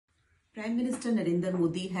Prime Minister Narendra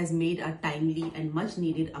Modi has made a timely and much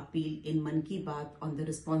needed appeal in Mann Ki Baat on the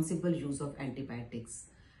responsible use of antibiotics.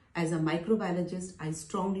 As a microbiologist, I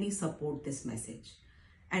strongly support this message.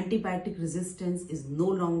 Antibiotic resistance is no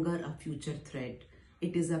longer a future threat.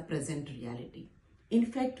 It is a present reality. In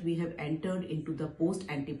fact, we have entered into the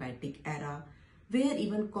post-antibiotic era where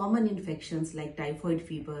even common infections like typhoid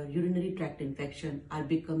fever, urinary tract infection are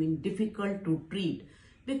becoming difficult to treat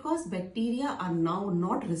because bacteria are now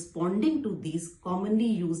not responding to these commonly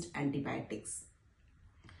used antibiotics.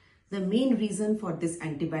 The main reason for this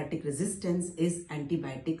antibiotic resistance is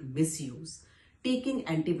antibiotic misuse, taking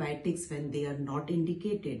antibiotics when they are not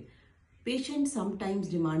indicated. Patients sometimes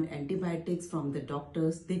demand antibiotics from the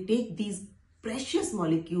doctors. They take these precious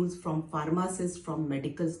molecules from pharmacists, from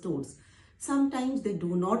medical stores. Sometimes they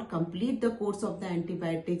do not complete the course of the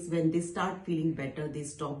antibiotics. When they start feeling better, they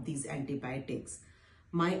stop these antibiotics.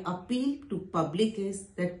 My appeal to public is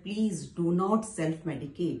that please do not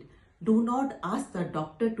self-medicate. Do not ask the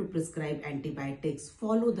doctor to prescribe antibiotics.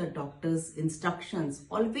 Follow the doctor's instructions.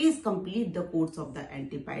 Always complete the course of the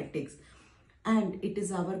antibiotics. And it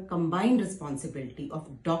is our combined responsibility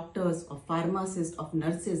of doctors, of pharmacists, of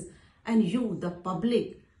nurses, and you, the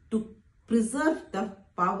public, to preserve the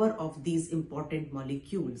power of these important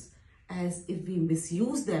molecules. As if we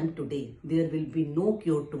misuse them today, there will be no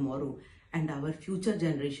cure tomorrow, and our future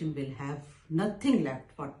generation will have nothing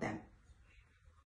left for them.